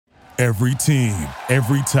Every team,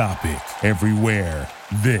 every topic, everywhere.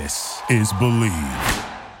 This is Believe.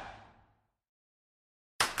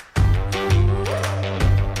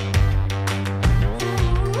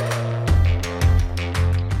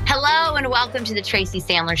 Hello and welcome to the Tracy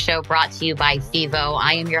Sandler Show, brought to you by FIVO.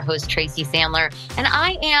 I am your host, Tracy Sandler, and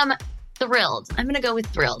I am thrilled. I'm going to go with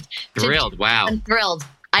thrilled. Wow. I'm thrilled.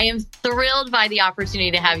 I am thrilled by the opportunity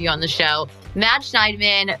to have you on the show. Matt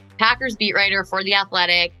Schneidman, Packers beat writer for The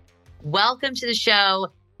Athletic. Welcome to the show.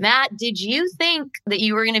 Matt, did you think that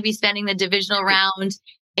you were going to be spending the divisional round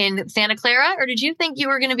in Santa Clara, or did you think you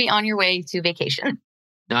were going to be on your way to vacation?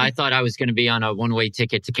 No, I thought I was going to be on a one-way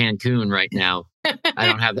ticket to Cancun right now. I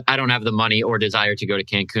don't have the money or desire to go to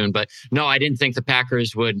Cancun, but no, I didn't think the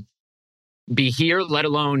Packers would be here, let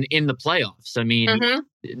alone in the playoffs. I mean,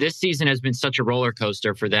 This season has been such a roller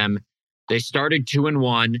coaster for them. They started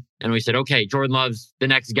 2-1, and we said, okay, Jordan Love's the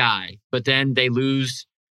next guy. But then they lose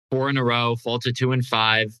 4 in a row, fall to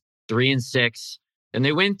 2-5, 3-6. Then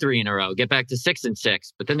they win 3 in a row, get back to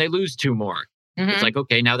 6-6, but then they lose 2 more. It's like,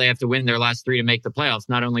 okay, now they have to win their last 3 to make the playoffs.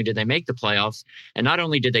 Not only did they make the playoffs, and not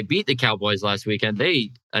only did they beat the Cowboys last weekend,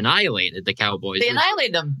 they annihilated the Cowboys. They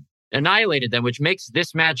annihilated them. Which makes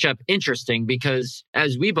this matchup interesting because,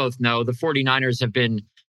 as we both know, the 49ers have been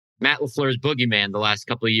Matt LaFleur's boogeyman the last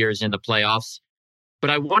couple of years in the playoffs. But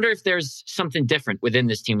I wonder if there's something different within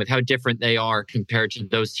this team, with how different they are compared to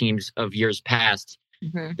those teams of years past,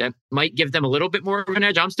 that might give them a little bit more of an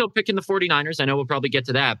edge. I'm still picking the 49ers. I know we'll probably get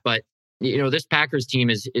to that, but this Packers team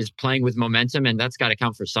is playing with momentum, and that's got to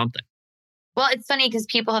count for something. Well, it's funny because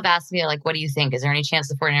people have asked me, like, what do you think? Is there any chance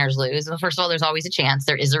the 49ers lose? Well, first of all, there's always a chance.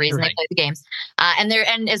 There is a reason they play the games.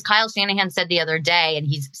 And as Kyle Shanahan said the other day, and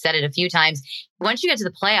he's said it a few times, once you get to the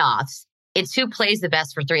playoffs, it's who plays the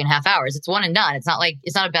best for 3.5 hours. It's one and done. It's not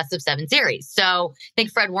a best of 7 series. So I think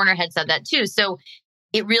Fred Warner had said that too. So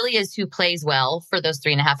it really is who plays well for those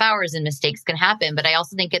 3.5 hours, and mistakes can happen. But I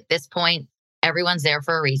also think at this point, everyone's there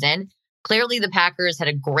for a reason. Clearly, the Packers had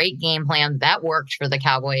a great game plan that worked for the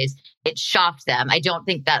Cowboys. It shocked them. I don't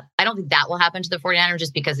think that will happen to the 49ers,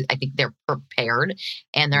 just because I think they're prepared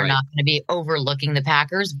and they're not going to be overlooking the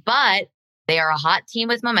Packers. But they are a hot team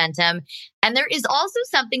with momentum. And there is also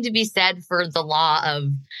something to be said for the law of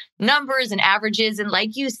numbers and averages. And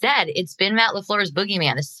like you said, it's been Matt LaFleur's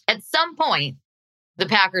boogeyman. At some point, the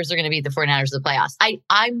Packers are going to beat the 49ers in the playoffs.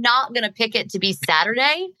 I'm not going to pick it to be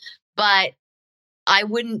Saturday, but I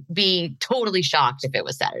wouldn't be totally shocked if it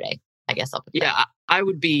was Saturday. I guess I'll put that. I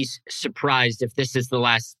would be surprised if this is the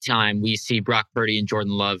last time we see Brock Purdy and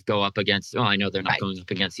Jordan Love go up against, I know they're not going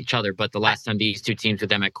up against each other, but the last time these two teams with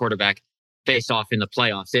them at quarterback face off in the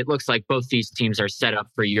playoffs. It looks like both these teams are set up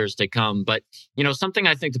for years to come. But, something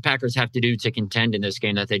I think the Packers have to do to contend in this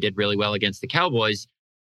game that they did really well against the Cowboys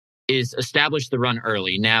is establish the run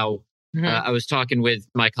early. Now, I was talking with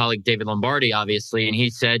my colleague David Lombardi, obviously, and he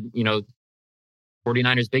said,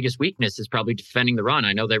 49ers' biggest weakness is probably defending the run.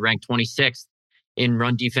 I know they ranked 26th in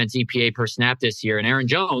run defense EPA per snap this year. And Aaron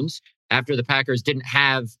Jones, after the Packers didn't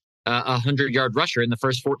have a 100-yard rusher in the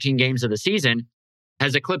first 14 games of the season,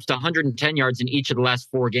 has eclipsed 110 yards in each of the last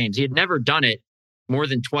 4 games. He had never done it more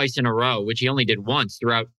than twice in a row, which he only did once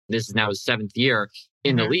throughout, this is now his 7th year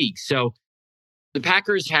in the league. So the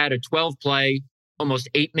Packers had a 12-play, almost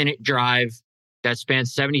 8-minute drive that spanned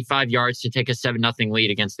 75 yards to take a 7-0 lead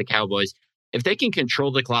against the Cowboys. If they can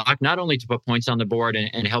control the clock, not only to put points on the board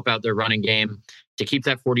and help out their running game, to keep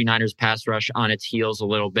that 49ers pass rush on its heels a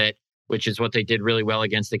little bit, which is what they did really well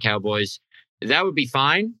against the Cowboys, that would be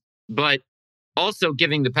fine. But also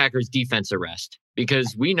giving the Packers defense a rest,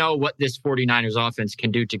 because we know what this 49ers offense can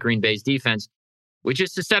do to Green Bay's defense, which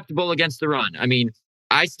is susceptible against the run. I mean,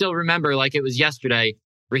 I still remember like it was yesterday,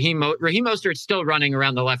 Raheem Mostert's still running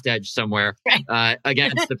around the left edge somewhere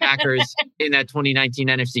against the Packers in that 2019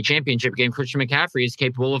 NFC Championship game. Christian McCaffrey is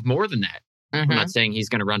capable of more than that. I'm not saying he's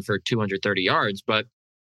going to run for 230 yards, but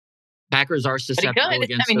Packers are susceptible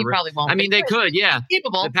against the run. Probably won't. I mean, they could, yeah.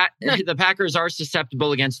 Capable. The Packers are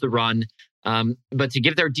susceptible against the run, but to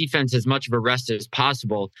give their defense as much of a rest as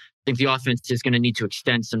possible, I think the offense is going to need to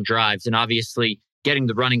extend some drives, and obviously getting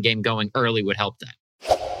the running game going early would help that.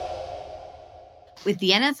 With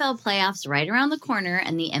the NFL playoffs right around the corner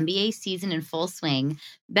and the NBA season in full swing,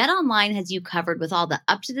 BetOnline has you covered with all the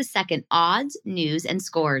up-to-the-second odds, news, and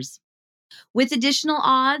scores. With additional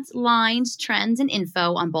odds, lines, trends, and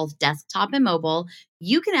info on both desktop and mobile,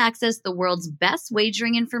 you can access the world's best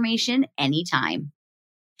wagering information anytime.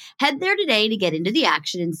 Head there today to get into the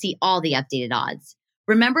action and see all the updated odds.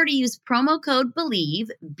 Remember to use promo code BELIEVE,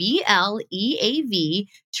 BLEAV,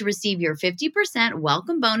 to receive your 50%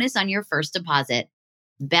 welcome bonus on your first deposit.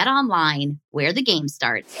 Bet online, where the game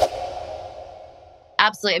starts.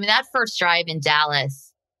 Absolutely. I mean, that first drive in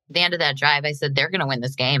Dallas, the end of that drive, I said, they're going to win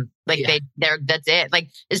this game. That's it. Like,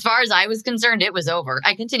 as far as I was concerned, it was over.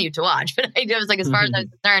 I continued to watch, but I was like, as far as I was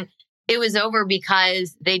concerned, it was over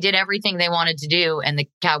because they did everything they wanted to do and the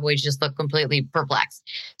Cowboys just looked completely perplexed.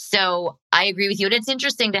 So I agree with you. And it's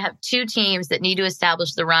interesting to have two teams that need to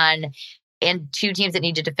establish the run and two teams that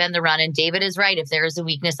need to defend the run. And David is right. If there is a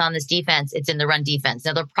weakness on this defense, it's in the run defense.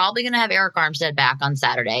 Now, they're probably going to have Eric Armstead back on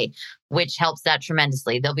Saturday, which helps that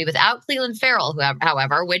tremendously. They'll be without Cleveland Farrell,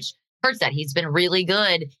 however, which hurts that. He's been really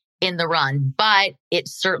good in the run, but it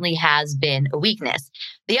certainly has been a weakness.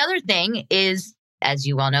 The other thing is, as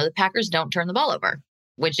you well know, the Packers don't turn the ball over,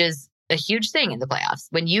 which is a huge thing in the playoffs.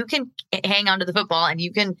 When you can hang on to the football and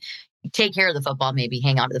you can take care of the football, maybe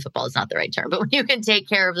hang on to the football is not the right term, but when you can take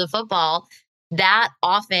care of the football, that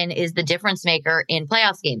often is the difference maker in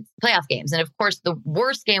playoff games. And of course, the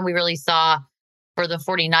worst game we really saw for the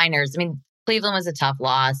 49ers, I mean, Cleveland was a tough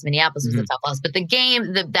loss. Minneapolis was a tough loss, but the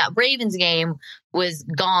game, that Ravens game was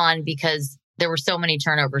gone because there were so many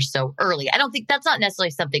turnovers so early. I don't think that's not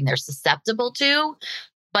necessarily something they're susceptible to,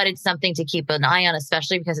 but it's something to keep an eye on,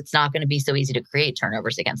 especially because it's not going to be so easy to create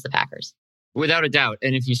turnovers against the Packers. Without a doubt.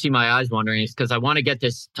 And if you see my eyes wandering, it's because I want to get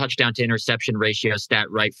this touchdown to interception ratio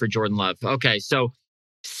stat right for Jordan Love. Okay, so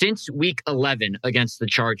since week 11 against the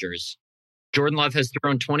Chargers, Jordan Love has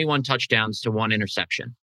thrown 21 touchdowns to 1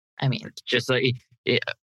 interception. I mean, just like,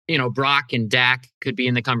 Brock and Dak could be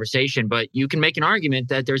in the conversation, but you can make an argument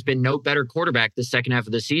that there's been no better quarterback the second half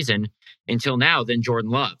of the season until now than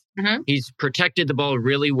Jordan Love. He's protected the ball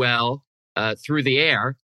really well through the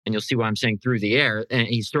air. And you'll see why I'm saying through the air. And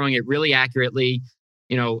he's throwing it really accurately.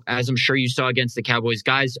 As I'm sure you saw against the Cowboys,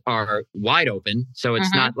 guys are wide open. So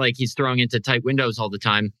it's not like he's throwing into tight windows all the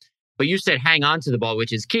time. But you said hang on to the ball,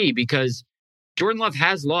 which is key because Jordan Love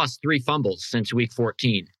has lost 3 fumbles since week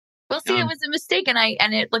 14. Well, see, it was a mistake.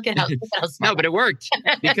 Look at how smart. No, but it worked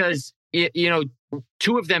because,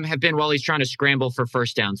 2 of them have been while he's trying to scramble for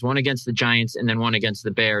first downs, one against the Giants and then one against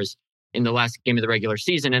the Bears in the last game of the regular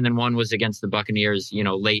season. And then one was against the Buccaneers,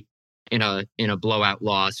 late in a blowout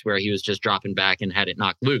loss where he was just dropping back and had it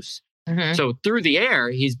knocked loose. So through the air,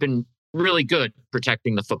 he's been really good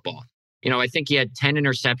protecting the football. I think he had 10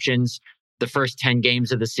 interceptions the first 10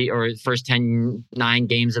 games of the season, or first 9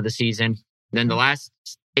 games of the season. Then the last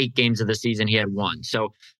 8 games of the season, he had 1. So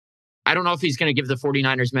I don't know if he's going to give the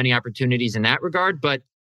 49ers many opportunities in that regard, but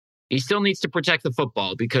he still needs to protect the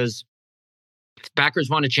football because if the Packers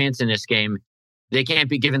want a chance in this game, they can't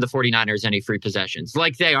be giving the 49ers any free possessions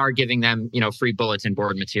like they are giving them, free bulletin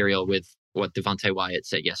board material with what Devontae Wyatt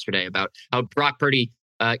said yesterday about how Brock Purdy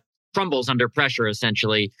crumbles under pressure,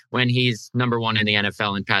 essentially, when he's number 1 in the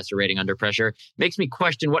NFL in passer rating under pressure. Makes me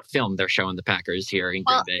question what film they're showing the Packers here in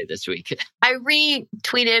Green Bay this week. I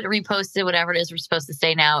retweeted, reposted, whatever it is we're supposed to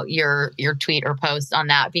say now, your tweet or post on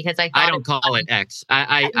that because I don't call it X.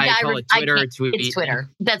 I call it Twitter. It's Twitter.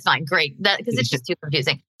 That's fine. Great. Because it's just too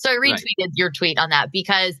confusing. So I retweeted your tweet on that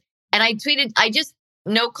and I tweeted,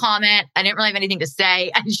 no comment. I didn't really have anything to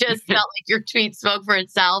say. I just felt like your tweet spoke for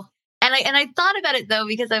itself. And I thought about it though,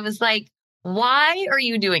 because I was like, why are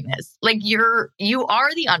you doing this? Like you are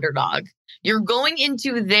the underdog. You're going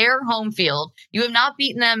into their home field. You have not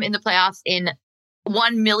beaten them in the playoffs in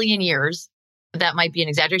 1 million years. That might be an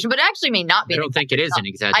exaggeration, but it actually may not be. I don't think it is an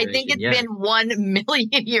exaggeration. I think it's been 1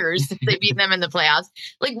 million years since they beat them in the playoffs.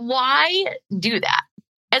 Like, why do that?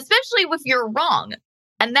 Especially if you're wrong.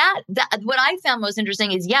 And that what I found most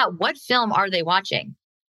interesting is, what film are they watching?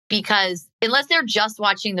 Because unless they're just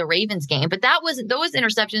watching the Ravens game, but those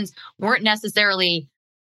interceptions weren't necessarily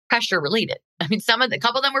pressure related. I mean, a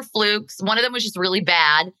couple of them were flukes. One of them was just really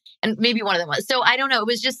bad. And maybe one of them was. So I don't know. It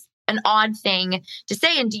was just an odd thing to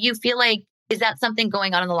say. And do you feel like, is that something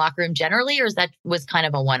going on in the locker room generally, or was kind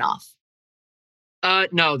of a one-off?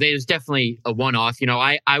 No, there's definitely a one-off.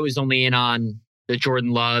 I was only in on the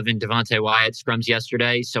Jordan Love and Devontae Wyatt scrums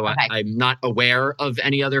yesterday. So okay. I'm not aware of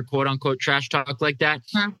any other quote unquote trash talk like that.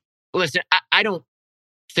 Listen, I don't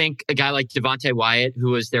think a guy like Devontae Wyatt,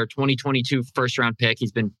 who was their 2022 first round pick,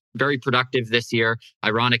 he's been very productive this year,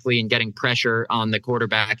 ironically, in getting pressure on the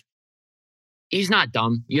quarterback. He's not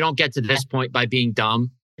dumb. You don't get to this point by being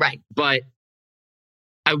dumb. Right. But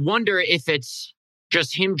I wonder if it's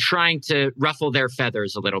just him trying to ruffle their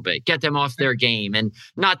feathers a little bit, get them off their game. And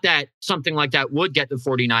not that something like that would get the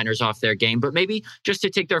 49ers off their game, but maybe just to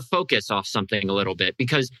take their focus off something a little bit,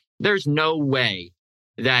 because there's no way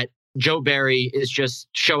that Joe Barry is just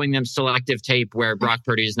showing them selective tape where Brock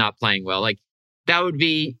Purdy is not playing well. Like that would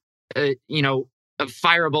be, a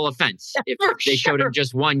fireable offense if they showed him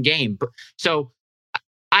just one game. So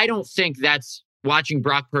I don't think that's watching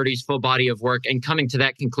Brock Purdy's full body of work and coming to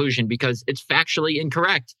that conclusion because it's factually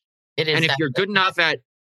incorrect. It is. And if you're good enough at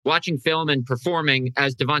watching film and performing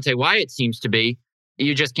as Devontae Wyatt seems to be,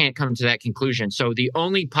 you just can't come to that conclusion. So the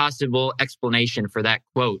only possible explanation for that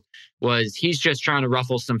quote was he's just trying to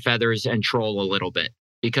ruffle some feathers and troll a little bit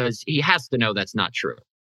because he has to know that's not true.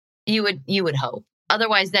 You would hope.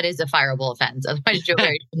 Otherwise, that is a fireable offense. Otherwise, Joe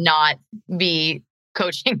Barry should not be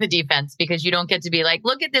coaching the defense because you don't get to be like,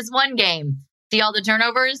 look at this one game. See all the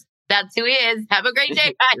turnovers? That's who he is. Have a great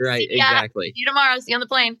day, guys. Right, exactly. See you tomorrow. See you on the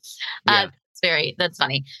plane. Yeah. That's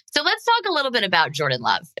funny. So let's talk a little bit about Jordan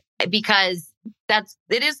Love because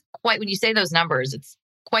it is quite, when you say those numbers, it's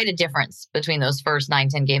quite a difference between those first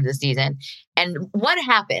 9-10 games this season. And what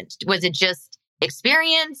happened? Was it just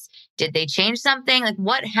experience? Did they change something? Like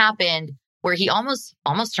what happened where he almost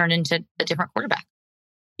turned into a different quarterback?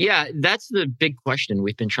 Yeah, that's the big question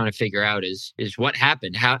we've been trying to figure out is what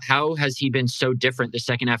happened? How has he been so different the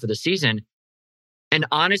second half of the season? And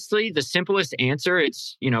honestly, the simplest answer,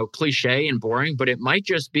 it's, cliche and boring, but it might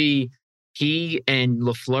just be he and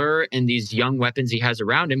LaFleur and these young weapons he has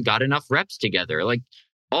around him got enough reps together. Like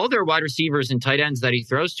all their wide receivers and tight ends that he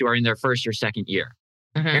throws to are in their first or second year.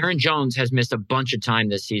 Mm-hmm. Aaron Jones has missed a bunch of time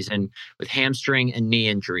this season with hamstring and knee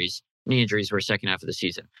injuries. Knee injuries were second half of the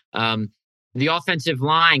season. The offensive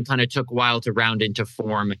line kind of took a while to round into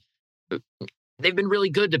form. They've been really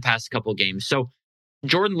good the past couple games. So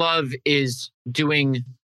Jordan Love is doing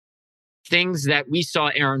things that we saw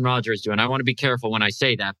Aaron Rodgers do. And I want to be careful when I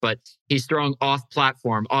say that, but he's throwing off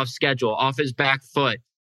platform, off schedule, off his back foot,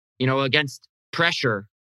 against pressure.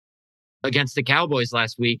 Against the Cowboys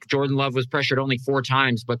last week, Jordan Love was pressured only 4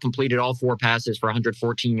 times, but completed all 4 passes for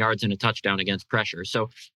 114 yards and a touchdown against pressure. So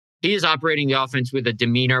he is operating the offense with a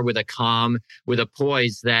demeanor, with a calm, with a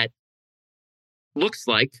poise that looks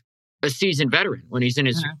like a seasoned veteran when he's in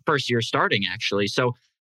his first year starting, actually. So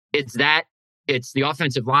it's the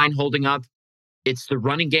offensive line holding up. It's the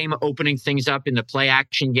running game opening things up in the play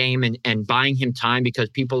action game and buying him time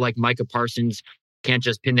because people like Micah Parsons can't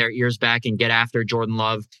just pin their ears back and get after Jordan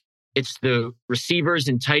Love. It's the receivers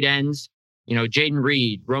and tight ends, Jaden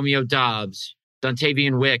Reed, Romeo Doubs,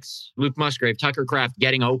 Dontavian Wicks, Luke Musgrave, Tucker Kraft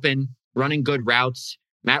getting open, running good routes,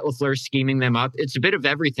 Matt LaFleur scheming them up. It's a bit of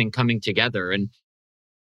everything coming together. And,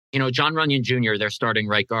 John Runyon Jr., their starting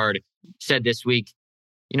right guard, said this week,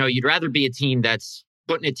 you'd rather be a team that's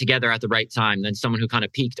putting it together at the right time than someone who kind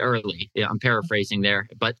of peaked early. Yeah, I'm paraphrasing there,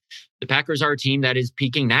 but the Packers are a team that is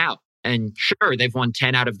peaking now. And sure, they've won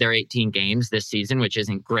 10 out of their 18 games this season, which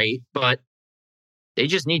isn't great, but they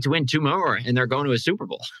just need to win 2 more and they're going to a Super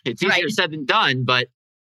Bowl. It's easier said than done, but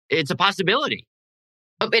it's a possibility.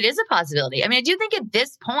 Oh, it is a possibility. I mean, I do think at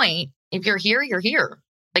this point, if you're here, you're here.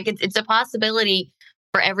 Like it's a possibility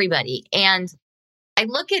for everybody. And I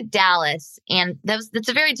look at Dallas, and that's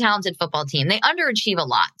a very talented football team. They underachieve a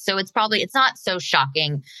lot. So it's not so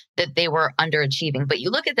shocking that they were underachieving. But you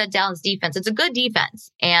look at that Dallas defense, it's a good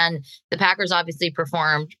defense. And the Packers obviously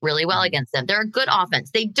performed really well against them. They're a good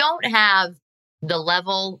offense. They don't have the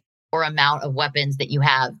level or amount of weapons that you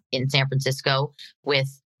have in San Francisco with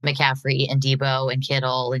McCaffrey and Debo and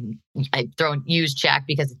Kittle, and I throw in Juszczyk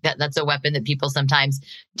because that's a weapon that people sometimes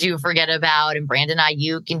do forget about, and Brandon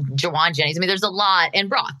Ayuk and Jawan Jennings. I mean, there's a lot, and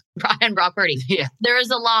Brock Purdy. Yeah. There is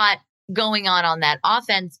a lot going on that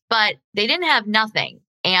offense, but they didn't have nothing.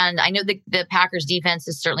 And I know the Packers defense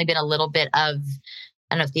has certainly been a little bit of,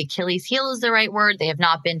 I don't know if the Achilles heel is the right word. They have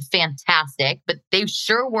not been fantastic, but they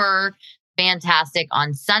sure were fantastic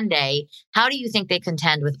on Sunday. How do you think they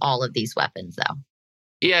contend with all of these weapons, though?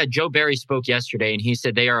 Yeah, Joe Barry spoke yesterday, and he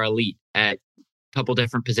said they are elite at a couple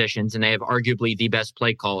different positions, and they have arguably the best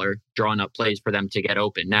play caller drawing up plays for them to get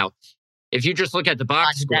open. Now, if you just look at the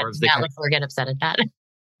box score of the... We'll get upset at that.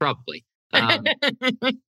 Probably.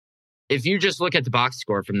 If you just look at the box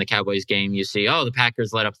score from the Cowboys game, you see, the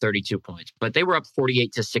Packers let up 32 points, but they were up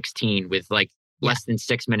 48-16 with less than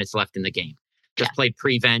 6 minutes left in the game. Just played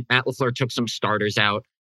prevent. Matt LaFleur took some starters out.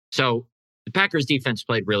 So the Packers defense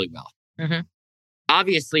played really well. Mm-hmm.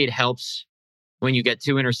 Obviously, it helps when you get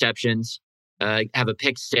 2 interceptions, have a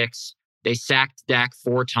pick 6. They sacked Dak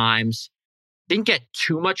 4 times. Didn't get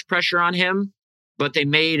too much pressure on him, but they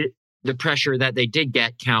made the pressure that they did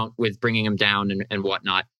get count with bringing him down and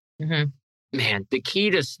whatnot. Mm-hmm. Man, the key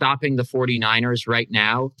to stopping the 49ers right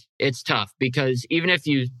now, it's tough because even if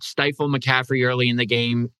you stifle McCaffrey early in the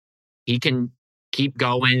game, he can keep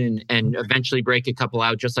going and eventually break a couple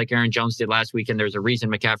out, just like Aaron Jones did last week. And there's a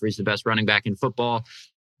reason McCaffrey's the best running back in football.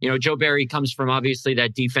 Joe Barry comes from obviously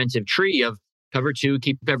that defensive tree of cover 2,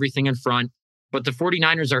 keep everything in front. But the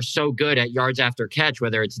 49ers are so good at yards after catch,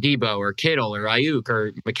 whether it's Debo or Kittle or Ayuk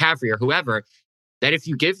or McCaffrey or whoever, that if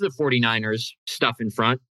you give the 49ers stuff in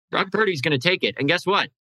front, Brock Purdy's going to take it. And guess what?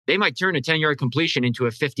 They might turn a 10-yard completion into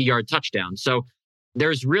a 50-yard touchdown. So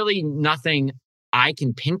there's really nothing I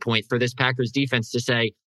can pinpoint for this Packers defense to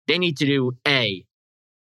say they need to do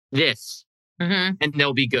this, and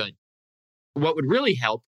they'll be good. What would really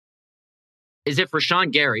help is if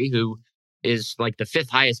Rashawn Gary, who is like the 5th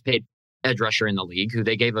highest paid edge rusher in the league, who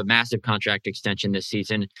they gave a massive contract extension this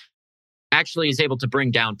season, actually is able to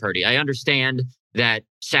bring down Purdy. I understand that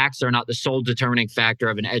sacks are not the sole determining factor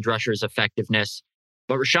of an edge rusher's effectiveness,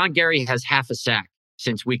 but Rashawn Gary has half a sack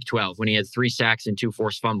since week 12 when he had 3 sacks and 2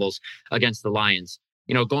 forced fumbles against the Lions.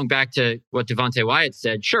 You know, going back to what Devontae Wyatt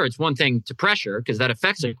said, sure, it's one thing to pressure because that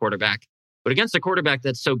affects a quarterback, but against a quarterback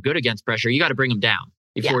that's so good against pressure, you got to bring him down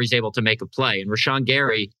before he's able to make a play. And Rashawn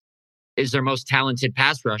Gary is their most talented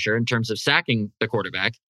pass rusher in terms of sacking the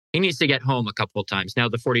quarterback. He needs to get home a couple of times. Now,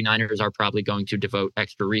 the 49ers are probably going to devote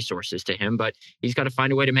extra resources to him, but he's got to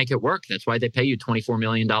find a way to make it work. That's why they pay you $24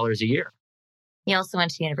 million a year. He also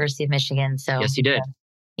went to the University of Michigan. So yes, he did.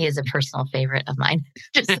 He is a personal favorite of mine.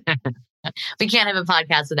 We can't have a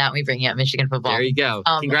podcast without me bringing up Michigan football. There you go.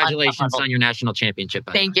 Congratulations on your national championship.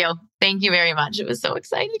 Thank you. Thank you very much. It was so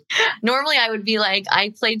exciting. Normally I would be like,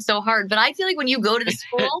 I played so hard, but I feel like when you go to the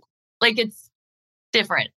school, like it's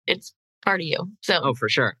different. It's part of you. So for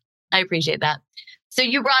sure. I appreciate that. So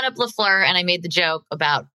you brought up LaFleur and I made the joke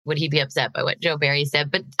about would he be upset by what Joe Barry said,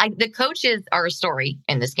 but the coaches are a story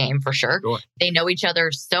in this game for sure. They know each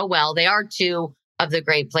other so well. They are two of the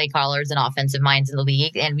great play callers and offensive minds in the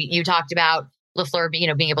league. And you talked about LaFleur,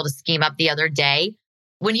 being able to scheme up the other day.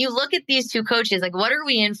 When you look at these two coaches, like what are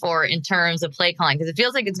we in for in terms of play calling? Because it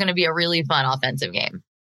feels like it's going to be a really fun offensive game.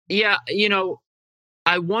 Yeah,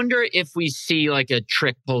 I wonder if we see like a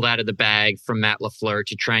trick pulled out of the bag from Matt LaFleur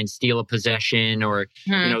to try and steal a possession or,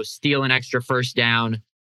 steal an extra first down.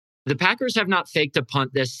 The Packers have not faked a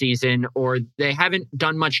punt this season, or they haven't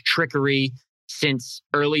done much trickery since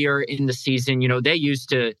earlier in the season. They used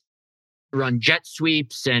to run jet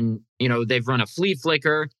sweeps and, they've run a flea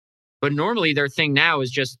flicker. But normally their thing now is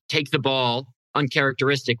just take the ball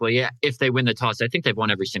uncharacteristically if they win the toss. I think they've won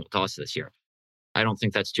every single toss this year. I don't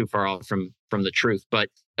think that's too far off from the truth. But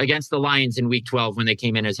against the Lions in week 12, when they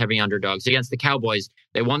came in as heavy underdogs, against the Cowboys,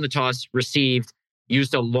 they won the toss, received,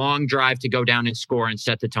 used a long drive to go down and score and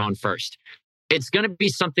set the tone first. It's going to be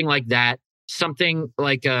something like that, something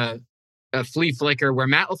like a flea flicker where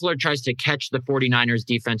Matt LaFleur tries to catch the 49ers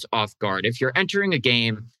defense off guard. If you're entering a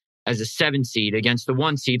game as a 7 seed against the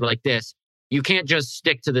 1 seed like this, you can't just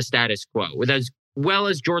stick to the status quo. With as well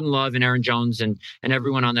as Jordan Love and Aaron Jones and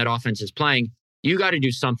everyone on that offense is playing, you got to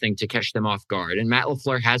do something to catch them off guard. And Matt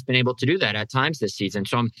LaFleur has been able to do that at times this season.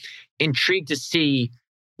 So I'm intrigued to see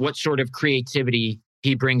what sort of creativity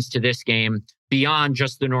he brings to this game beyond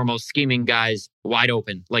just the normal scheming guys wide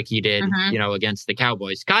open like he did, against the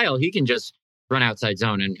Cowboys. Kyle, he can just run outside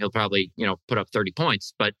zone and he'll probably, put up 30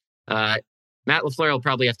 points. But Matt LaFleur will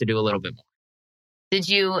probably have to do a little bit more. Did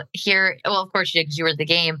you hear? Well, of course you did because you were at the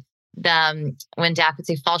game. When Dak would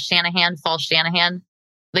say, fall Shanahan.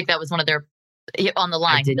 Like that was one of their on the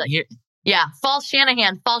line. I didn't hear. Yeah, fall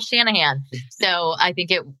Shanahan. So I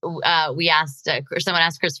think we asked, someone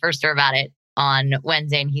asked Chris Furster about it on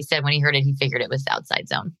Wednesday, and he said when he heard it, he figured it was outside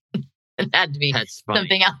zone. It had to be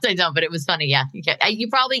something outside zone, but it was funny. Yeah, you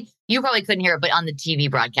probably couldn't hear it, but on the TV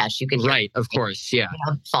broadcast, you could hear it. Of course, yeah.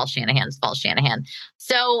 Fall Shanahan.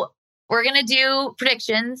 So we're going to do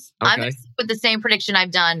predictions. Okay. I'm going to stick with the same prediction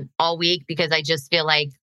I've done all week because I just feel like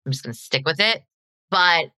I'm just going to stick with it.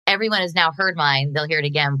 But everyone has now heard mine. They'll hear it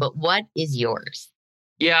again. But what is yours?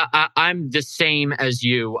 Yeah, I'm the same as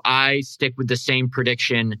you. I stick with the same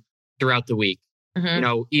prediction throughout the week.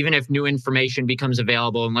 Mm-hmm. Even if new information becomes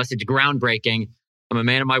available, unless it's groundbreaking, I'm a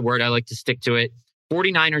man of my word. I like to stick to it.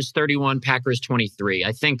 49ers 31, Packers 23.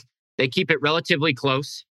 I think they keep it relatively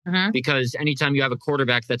close because anytime you have a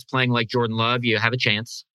quarterback that's playing like Jordan Love, you have a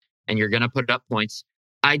chance and you're going to put up points.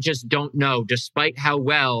 I just don't know, despite how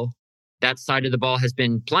well that side of the ball has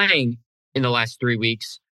been playing in the last 3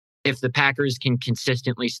 weeks, if the Packers can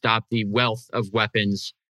consistently stop the wealth of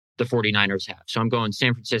weapons the 49ers have. So I'm going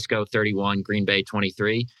San Francisco 31, Green Bay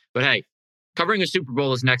 23. But hey, covering a Super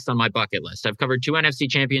Bowl is next on my bucket list. I've covered 2 NFC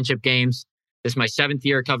championship games. This is my 7th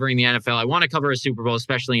year covering the NFL. I want to cover a Super Bowl,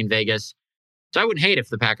 especially in Vegas. So I wouldn't hate if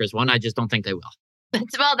the Packers won. I just don't think they will.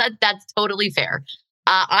 That's totally fair.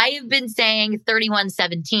 I have been saying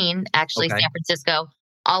 31-17, actually, okay. San Francisco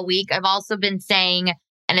all week. I've also been saying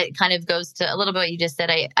And it kind of goes to a little bit what you just said.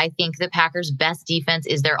 I think the Packers' best defense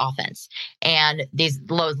is their offense. And these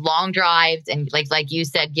long drives and like you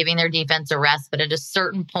said, giving their defense a rest. But at a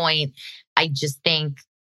certain point, I just think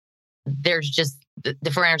there's just the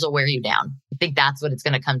 49ers will wear you down. I think that's what it's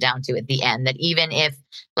going to come down to at the end. That even if,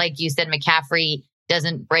 like you said, McCaffrey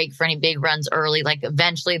doesn't break for any big runs early, like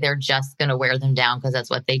eventually they're just going to wear them down because that's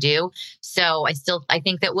what they do. So I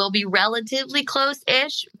think that will be relatively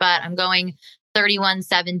close-ish, but I'm going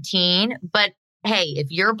 31-17. But hey, if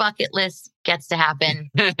your bucket list gets to happen,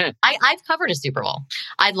 I've covered a Super Bowl.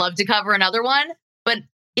 I'd love to cover another one, but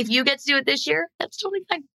if you get to do it this year, that's totally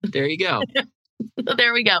fine. There you go.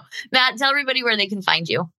 There we go. Matt, tell everybody where they can find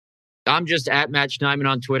you. I'm just at Matt Schneidman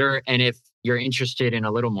on Twitter. And if you're interested in a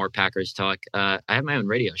little more Packers talk, I have my own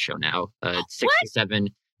radio show now. It's 6 to 7,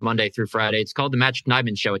 Monday through Friday. It's called The Matt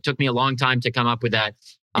Schneidman Show. It took me a long time to come up with that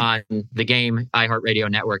on the Game iHeartRadio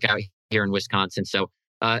network out here in Wisconsin. So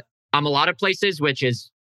I'm a lot of places, which is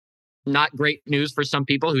not great news for some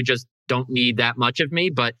people who just don't need that much of me.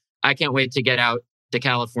 But I can't wait to get out to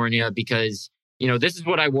California because, this is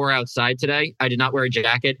what I wore outside today. I did not wear a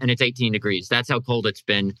jacket and it's 18 degrees. That's how cold it's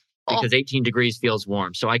been. Because 18 degrees feels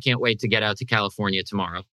warm. So I can't wait to get out to California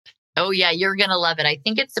tomorrow. Oh, yeah. You're going to love it. I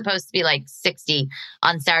think it's supposed to be like 60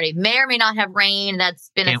 on Saturday. May or may not have rain.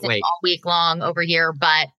 That's been a thing all week long over here,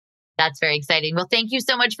 but that's very exciting. Well, thank you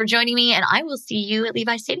so much for joining me, and I will see you at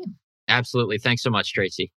Levi Stadium. Absolutely. Thanks so much,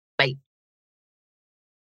 Tracy. Bye.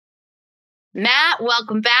 Matt,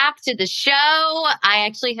 welcome back to the show. I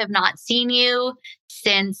actually have not seen you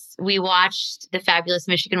since we watched the fabulous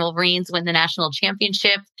Michigan Wolverines win the national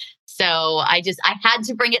championship. So I had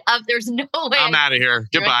to bring it up. There's no way. I'm out of here.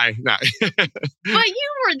 Goodbye. No. But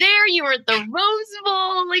you were there. You were at the Rose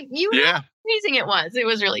Bowl. Know how amazing it was. It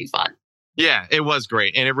was really fun. Yeah, it was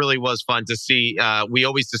great. And it really was fun to see. We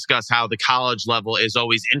always discuss how the college level is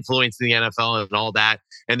always influencing the NFL and all that.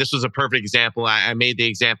 And this was a perfect example. I made the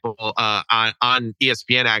example on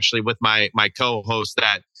ESPN, actually, with my co-host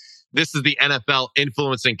that this is the NFL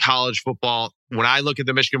influencing college football. When I look at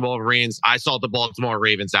the Michigan Wolverines, I saw the Baltimore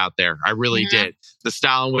Ravens out there. I really did. The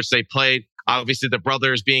style in which they played, obviously the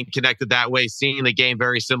brothers being connected that way, seeing the game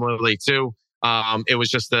very similarly too. It was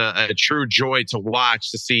just a true joy to watch,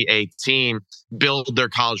 to see a team build their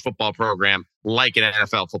college football program like an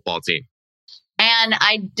NFL football team. And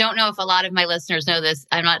I don't know if a lot of my listeners know this.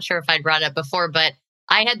 I'm not sure if I'd brought it up before, but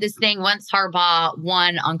I had this thing once Harbaugh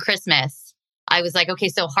won on Christmas. I was like, okay,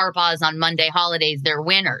 so Harbaugh's on Monday holidays, they're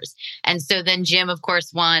winners. And so then Jim, of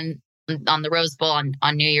course, won on the Rose Bowl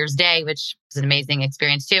on New Year's Day, which was an amazing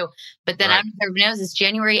experience too. But then I don't know if everybody knows this,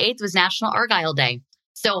 January 8th was National Argyle Day.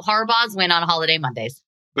 So Harbaugh's win on holiday Mondays.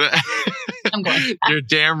 I'm going. You're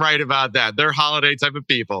damn right about that. They're holiday type of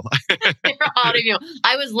people. They're holiday people.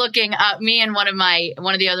 I was looking up, me and one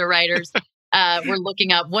of the other writers were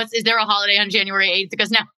looking up, is there a holiday on January 8th? Because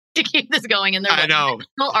now to keep this going, and I know.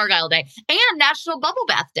 National Argyle Day and National Bubble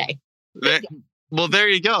Bath Day. Well, there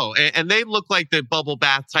you go. And they look like the bubble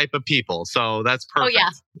bath type of people. So that's perfect.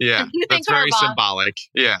 Oh, yeah. Yeah. That's very symbolic.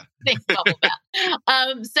 Yeah. Think bubble bath.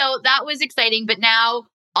 So that was exciting. But now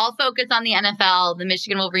I'll focus on the NFL. The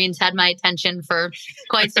Michigan Wolverines had my attention for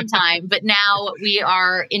quite some time. But now we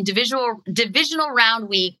are in divisional round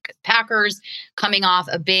week. Packers coming off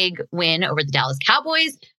a big win over the Dallas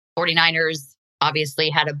Cowboys. 49ers obviously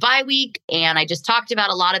had a bye week. And I just talked about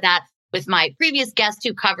a lot of that with my previous guest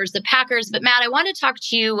who covers the Packers. But Matt, I want to talk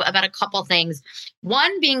to you about a couple things.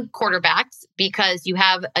 One being quarterbacks, because you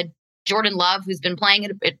have a Jordan Love who's been playing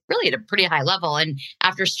at a pretty high level. And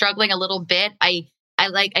after struggling a little bit, I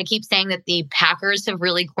keep saying that the Packers have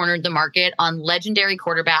really cornered the market on legendary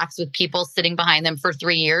quarterbacks with people sitting behind them for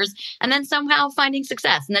 3 years and then somehow finding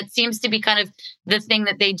success. And that seems to be kind of the thing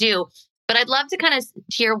that they do. But I'd love to kind of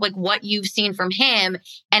hear what you've seen from him.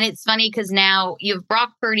 And it's funny because now you have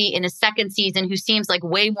Brock Purdy in his second season, who seems like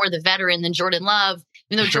way more the veteran than Jordan Love,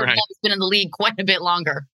 even though Jordan Love has been in the league quite a bit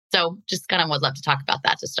longer. So just kind of would love to talk about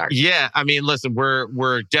that to start. Yeah, I mean, listen,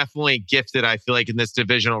 we're definitely gifted, I feel like, in this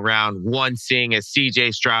divisional round. One, seeing a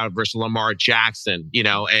CJ Stroud versus Lamar Jackson,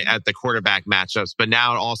 at the quarterback matchups. But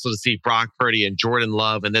now also to see Brock Purdy and Jordan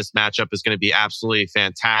Love in this matchup is going to be absolutely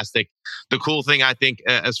fantastic. The cool thing, I think,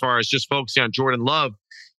 as far as just focusing on Jordan Love,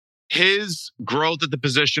 his growth at the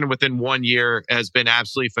position within 1 year has been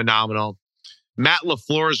absolutely phenomenal. Matt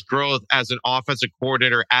LaFleur's growth as an offensive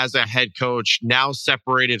coordinator, as a head coach, now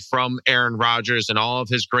separated from Aaron Rodgers and all of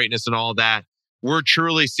his greatness and all that. We're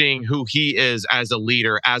truly seeing who he is as a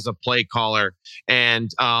leader, as a play caller.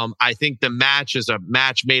 And I think the match is a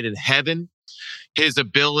match made in heaven. His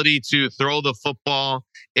ability to throw the football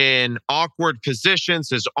in awkward positions,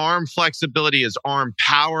 his arm flexibility, his arm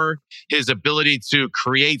power, his ability to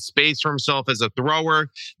create space for himself as a thrower.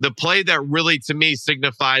 The play that really, to me,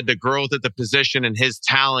 signified the growth at the position and his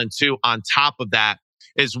talent, too, on top of that,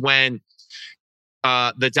 is when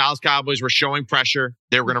the Dallas Cowboys were showing pressure.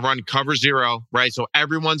 They were going to run cover zero, right? So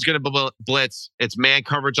everyone's going to blitz. It's man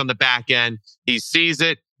coverage on the back end. He sees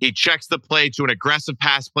it. He checks the play to an aggressive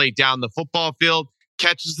pass play down the football field,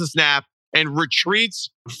 catches the snap, and retreats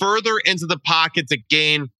further into the pocket to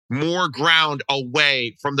gain more ground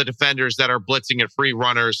away from the defenders that are blitzing and free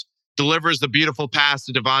runners. Delivers the beautiful pass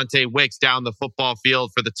to Devontae Wicks down the football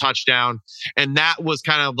field for the touchdown. And that was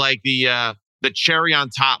kind of like the cherry on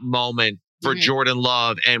top moment for Jordan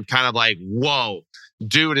Love, and kind of like, whoa,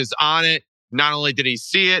 dude is on it. Not only did he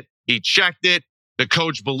see it, he checked it. The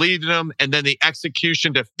coach believed in him. And then the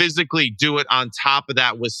execution to physically do it on top of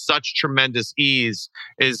that with such tremendous ease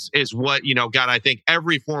is what, got, I think,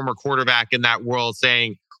 every former quarterback in that world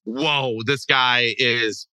saying, whoa, this guy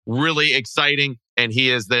is really exciting. And he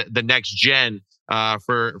is the next gen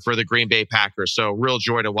for the Green Bay Packers. So real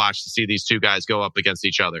joy to watch, to see these two guys go up against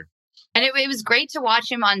each other. And it was great to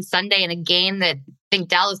watch him on Sunday in a game that I think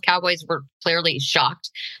Dallas Cowboys were clearly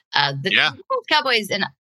shocked. Dallas Cowboys, and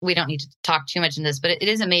we don't need to talk too much in this, but it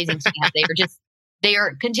is amazing to me. They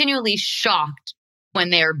are continually shocked when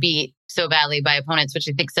they are beat so badly by opponents, which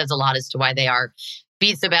I think says a lot as to why they are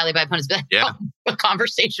beat so badly by opponents. But a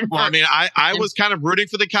conversation. Well, I was kind of rooting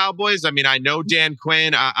for the Cowboys. I know Dan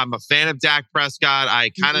Quinn. I'm a fan of Dak Prescott. I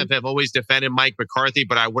kind of have always defended Mike McCarthy.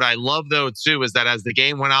 But what I love, though, too, is that as the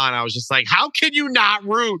game went on, I was just like, how can you not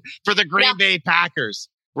root for the Green Bay Packers,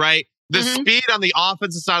 right? The speed on the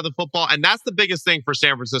offensive side of the football. And that's the biggest thing for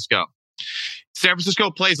San Francisco. San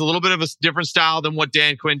Francisco plays a little bit of a different style than what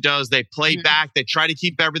Dan Quinn does. They play back. They try to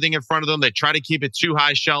keep everything in front of them. They try to keep it too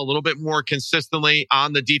high shell a little bit more consistently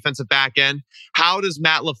on the defensive back end. How does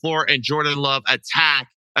Matt LaFleur and Jordan Love attack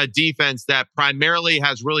a defense that primarily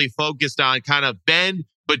has really focused on kind of bend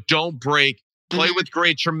but don't break, play with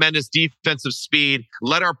great, tremendous defensive speed,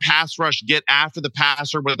 let our pass rush get after the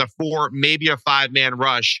passer with a 4, maybe a 5-man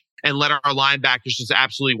rush, and let our linebackers just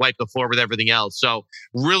absolutely wipe the floor with everything else. So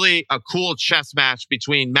really a cool chess match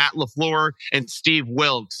between Matt LaFleur and Steve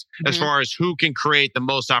Wilkes as far as who can create the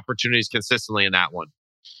most opportunities consistently in that one.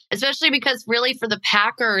 Especially because really for the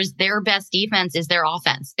Packers, their best defense is their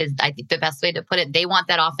offense, is I think the best way to put it. They want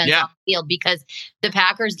that offense on the field because the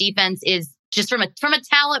Packers defense is just from a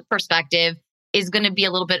talent perspective is going to be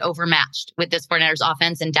a little bit overmatched with this 49ers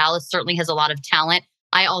offense. And Dallas certainly has a lot of talent.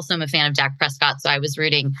 I also am a fan of Dak Prescott, so I was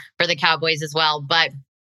rooting for the Cowboys as well, but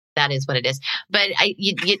that is what it is. But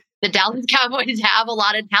the Dallas Cowboys have a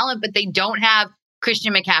lot of talent, but they don't have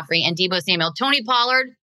Christian McCaffrey and Deebo Samuel. Tony Pollard,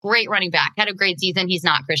 great running back, had a great season. He's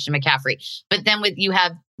not Christian McCaffrey. But then you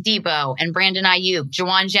have Deebo and Brandon Ayuk,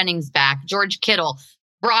 Juwan Jennings back, George Kittle,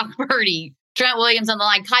 Brock Purdy, Trent Williams on the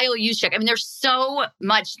line, Kyle Juszczyk. There's so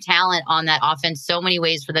much talent on that offense, so many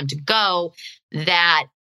ways for them to go that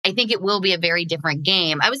I think it will be a very different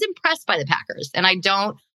game. I was impressed by the Packers, and I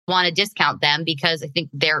don't want to discount them because I think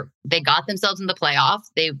they got themselves in the playoffs.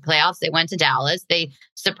 They went to Dallas. They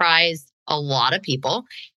surprised a lot of people.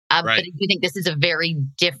 But I do think this is a very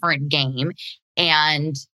different game,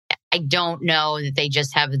 and I don't know that they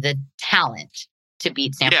just have the talent to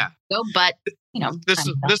beat San Francisco. But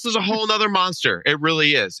this is a whole nother monster. It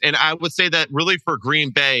really is. And I would say that really for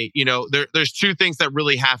Green Bay, there's two things that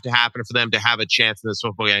really have to happen for them to have a chance in this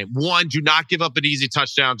football game. One, do not give up an easy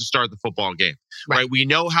touchdown to start the football game, right? We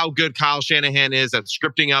know how good Kyle Shanahan is at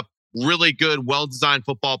scripting up really good, well-designed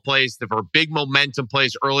football plays for big momentum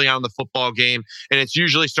plays early on in the football game. And it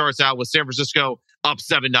usually starts out with San Francisco up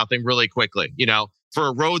 7-0 really quickly, For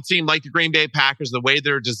a road team like the Green Bay Packers, the way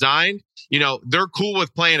they're designed, they're cool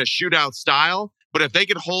with playing a shootout style. But if they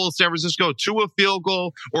could hold San Francisco to a field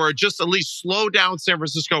goal or just at least slow down San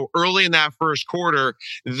Francisco early in that first quarter,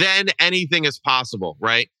 then anything is possible,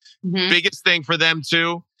 right? Biggest thing for them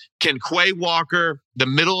too, can Quay Walker, the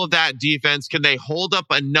middle of that defense, can they hold up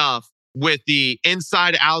enough with the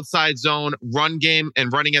inside-outside zone run game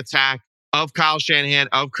and running attack of Kyle Shanahan,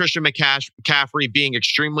 of Christian McCaffrey being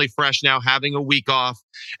extremely fresh now, having a week off,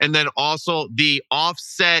 and then also the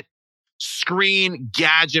offset screen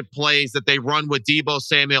gadget plays that they run with Deebo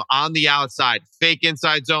Samuel on the outside, fake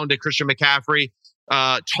inside zone to Christian McCaffrey,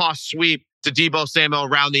 toss sweep to Deebo Samuel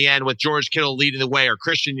around the end with George Kittle leading the way or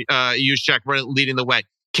Christian Juszczyk leading the way.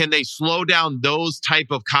 Can they slow down those type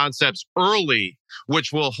of concepts early,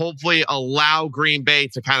 which will hopefully allow Green Bay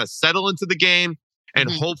to kind of settle into the game and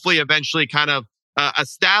hopefully eventually kind of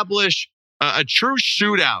establish a true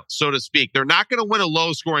shootout, so to speak. They're not going to win a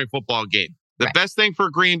low-scoring football game. The best thing for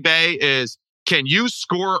Green Bay is, can you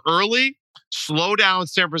score early, slow down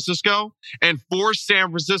San Francisco, and force San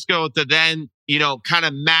Francisco to then, kind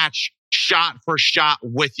of match shot for shot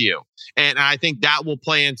with you. And I think that will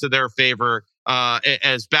play into their favor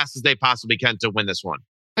as best as they possibly can to win this one.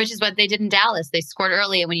 Which is what they did in Dallas. They scored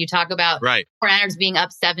early. And when you talk about 49ers being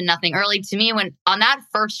up 7-0 early, to me, when on that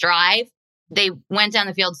first drive, they went down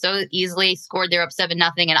the field so easily, scored, they're up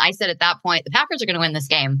 7-0. And I said at that point, the Packers are going to win this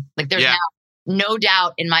game. Like there's now no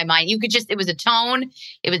doubt in my mind. It was a tone,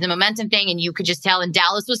 it was a momentum thing, and you could just tell. And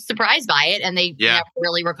Dallas was surprised by it, and they never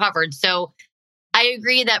really recovered. So I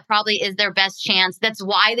agree that probably is their best chance. That's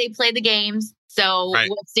why they play the games. So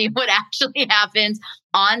let's see what actually happens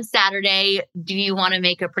on Saturday. Do you want to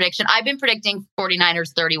make a prediction? I've been predicting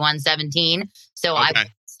 49ers 31-17. So I would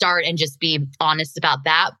start and just be honest about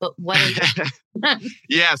that. But what are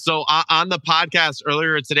you? So on the podcast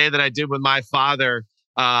earlier today that I did with my father,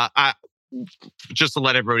 I just to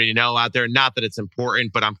let everybody know out there, not that it's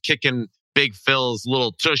important, but I'm kicking Big Phil's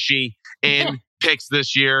little tushy in picks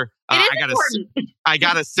this year. I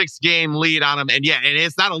got a 6-game lead on him. And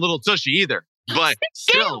it's not a little tushy either. But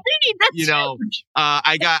still,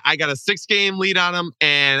 I got a 6-game lead on him,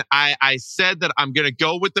 and I said that I'm going to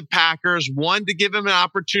go with the Packers. One, to give him an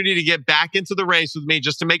opportunity to get back into the race with me,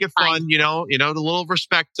 just to make it fun. The little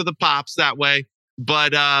respect to the pops that way.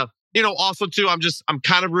 But also too, I'm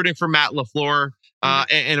kind of rooting for Matt LaFleur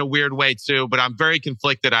in a weird way too. But I'm very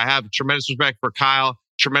conflicted. I have tremendous respect for Kyle,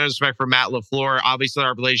 tremendous respect for Matt LaFleur. Obviously,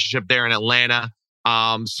 our relationship there in Atlanta.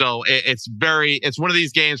 So it's one of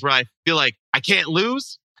these games where I feel like I can't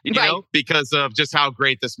lose, because of just how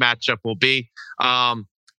great this matchup will be. I'm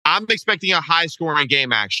expecting a high scoring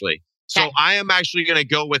game, actually. So I am actually going to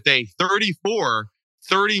go with a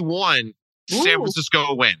 34-31 San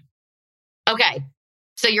Francisco win. Okay.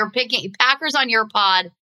 So you're picking Packers on your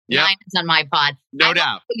pod, Niners on my pod. No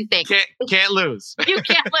doubt. What do you think? Can't lose. You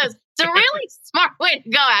can't lose. It's a really smart way to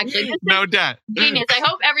go, actually. No doubt. Genius. I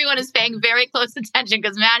hope everyone is paying very close attention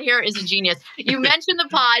because Matt here is a genius. You mentioned the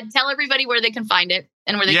pod. Tell everybody where they can find it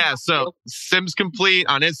and where they can find you. Sims Complete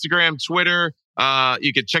on Instagram, Twitter.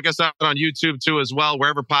 You can check us out on YouTube too as well,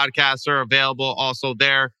 wherever podcasts are available. Also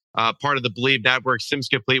there, part of the Believe Network, Sims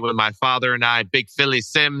Complete with my father and I, Big Philly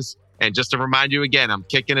Sims. And just to remind you again, I'm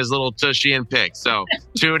kicking his little tushy and pick. So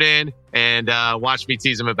tune in and watch me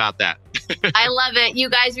tease him about that. I love it. You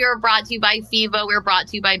guys, we are brought to you by FIVO. We're brought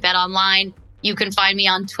to you by Bet Online. You can find me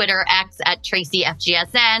on Twitter, X at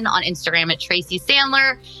TracyFGSN, on Instagram at Tracy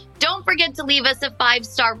Sandler. Don't forget to leave us a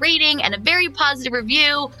 5-star rating and a very positive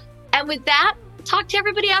review. And with that, talk to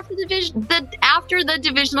everybody after the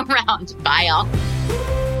divisional round. Bye, y'all.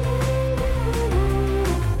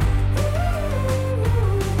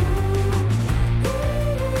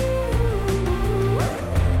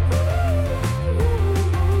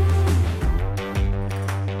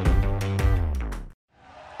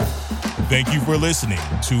 Thank you for listening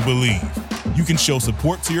to Believe. You can show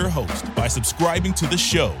support to your host by subscribing to the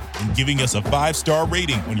show and giving us a 5-star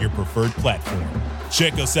rating on your preferred platform.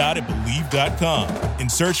 Check us out at Believe.com and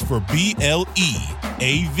search for BLEAV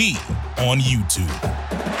on YouTube.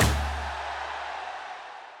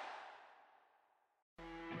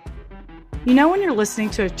 You know when you're listening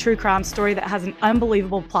to a true crime story that has an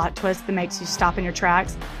unbelievable plot twist that makes you stop in your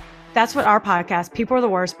tracks? That's what our podcast, People Are the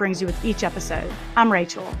Worst, brings you with each episode. I'm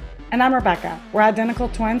Rachel. And I'm Rebecca. We're identical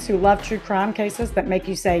twins who love true crime cases that make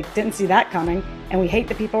you say, didn't see that coming, and we hate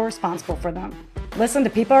the people responsible for them. Listen to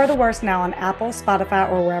People Are the Worst now on Apple, Spotify,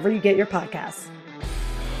 or wherever you get your podcasts.